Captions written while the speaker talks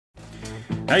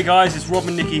Hey guys, it's Rob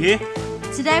and Nikki here.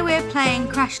 Today we're playing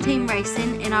Crash Team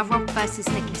Racing in our Rob vs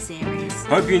Nikki series.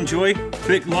 Hope you enjoy.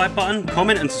 Click the like button,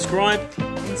 comment and subscribe.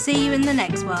 And see you in the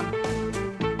next one.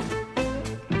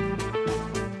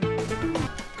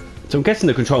 So I'm guessing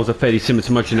the controls are fairly similar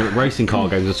to most racing car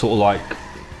games. Are sort of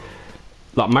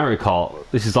like Mario Kart.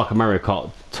 This is like a Mario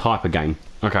Kart type of game.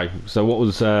 Okay, so what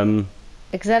was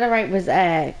Accelerate was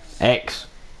X. X?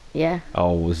 Yeah.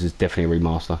 Oh, this is definitely a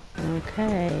remaster.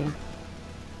 Okay.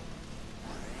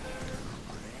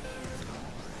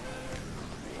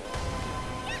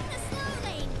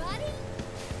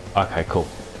 Okay, cool.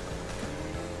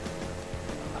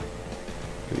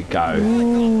 Here we go.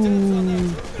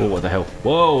 Ooh. Oh, what the hell?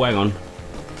 Whoa, hang on.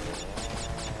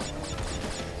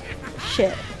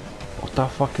 Shit. What the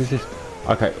fuck is this?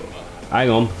 Okay, hang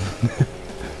on.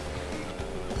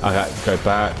 Okay, go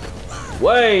back.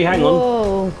 Wait, hang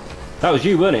Whoa. on. That was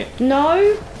you, wasn't it?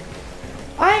 No.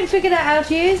 I ain't figured out how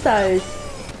to use those.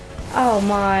 Oh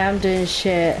my, I'm doing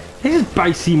shit. This is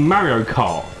basically Mario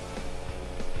Kart.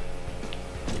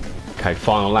 Okay,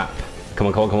 final lap. Come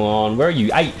on, come on, come on. Where are you?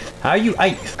 8th. How are you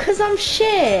 8th? Cause I'm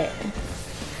shit.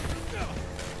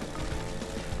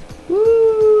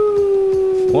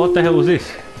 Woo. What the hell was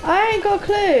this? I ain't got a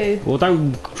clue. Well,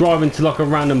 don't drive into like a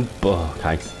random... Oh,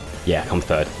 okay. Yeah, come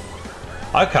 3rd.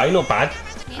 Okay, not bad.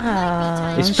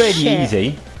 It's fairly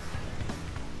easy.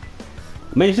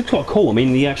 I mean, it's quite cool. I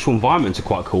mean, the actual environments are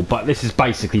quite cool, but this is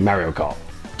basically Mario Kart.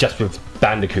 Just with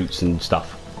bandicoots and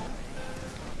stuff.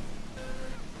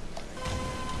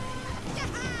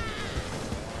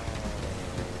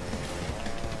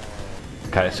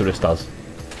 Okay, let's see what this does.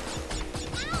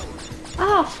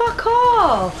 Oh, fuck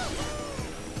off.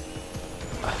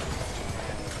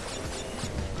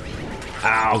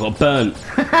 Ow, I got burnt.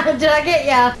 Did I get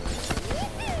ya?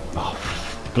 Oh,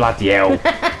 bloody hell.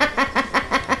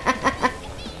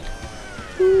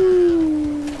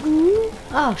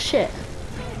 Oh, shit.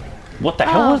 What the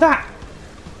hell was that?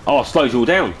 Oh, it slows you all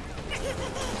down.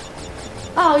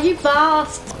 Oh, you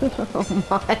bastard. Oh,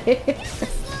 my.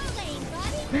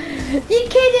 You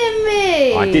kidding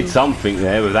me? I did something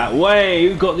there with that.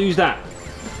 Wait, who's that?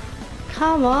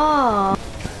 Come on.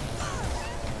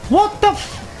 What the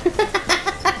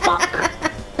fuck?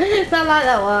 Don't like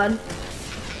that one.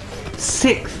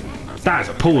 6th. That is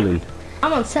appalling.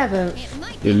 I'm on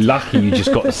 7th. You're lucky you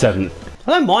just got the 7th.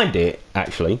 I don't mind it,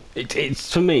 actually.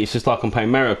 It's for me, it's just like I'm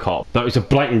playing Mario Kart. But it's a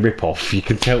blatant rip-off. You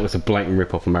can tell it's a blatant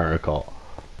rip-off of Mario Kart.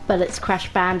 But it's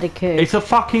Crash Bandicoot. It's a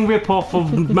fucking rip-off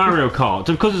of Mario Kart.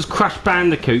 So because it's Crash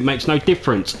Bandicoot makes no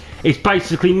difference. It's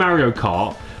basically Mario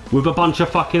Kart with a bunch of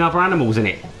fucking other animals in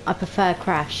it. I prefer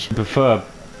Crash. I prefer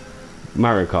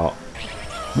Mario Kart.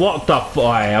 What the fuck?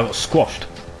 I got squashed.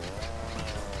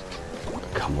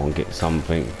 Come on, get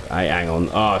something. Hey, hang on.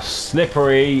 Oh,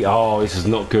 slippery. Oh, this is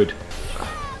not good.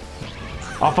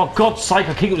 Oh, for God's sake,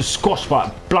 I keep getting squashed by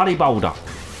a bloody boulder.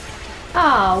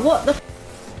 Ah, oh, what the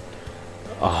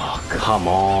Oh, come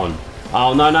on.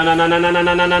 Oh, no, no, no, no, no, no, no,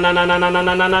 no, no, no, no, no, no, no,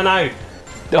 no, no, no, no.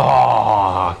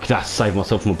 Oh, could I save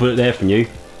myself from a bullet there from you?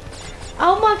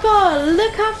 Oh my God,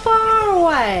 look how far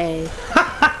away.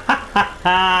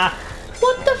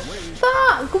 What the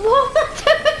fuck? What am I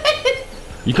doing?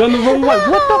 You're going the wrong way.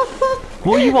 What the fuck?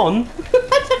 What are you on?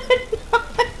 I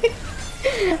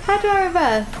don't know. How do I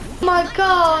reverse? Oh my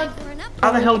God.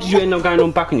 How the hell did you end up going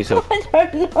on back on yourself? I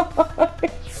don't know.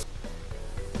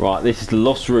 Right, this is the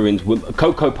Lost Ruins with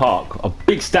Coco Park, a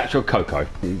big statue of Coco.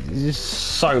 This is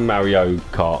so Mario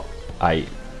Kart 8.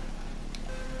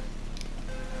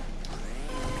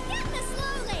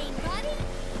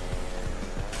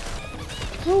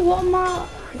 Oh, what am I?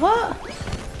 What?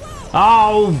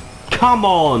 Oh, come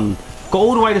on! Got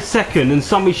all the way to 2nd and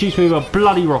somebody shoots me with a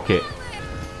bloody rocket.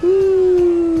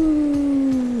 Ooh.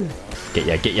 Get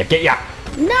ya, get ya, get ya!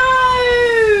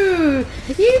 No!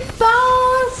 You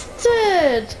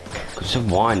bastard! You're so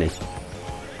whiny.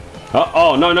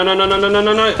 Oh, no, no, no, no, no, no, no,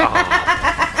 no, no! Oh.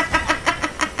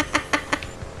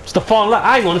 It's the final lap.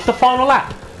 Hang on, it's the final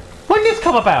lap. When did this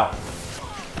come about?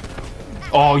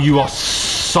 Oh, you are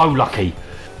so lucky.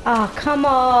 Oh, come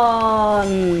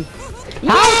on!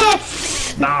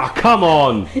 Yes! Ah, come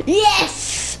on! Yes!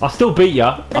 I still beat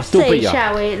ya. I still beat ya.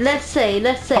 Shall we? Let's see,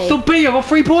 let's see. I still beat ya. I got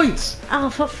 3 points. Oh,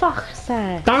 for fuck's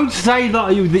sake. Don't say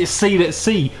that you let's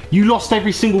see. You lost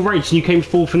every single race and you came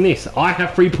 4th in this. I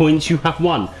have 3 points, you have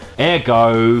 1.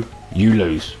 Ergo, you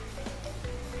lose.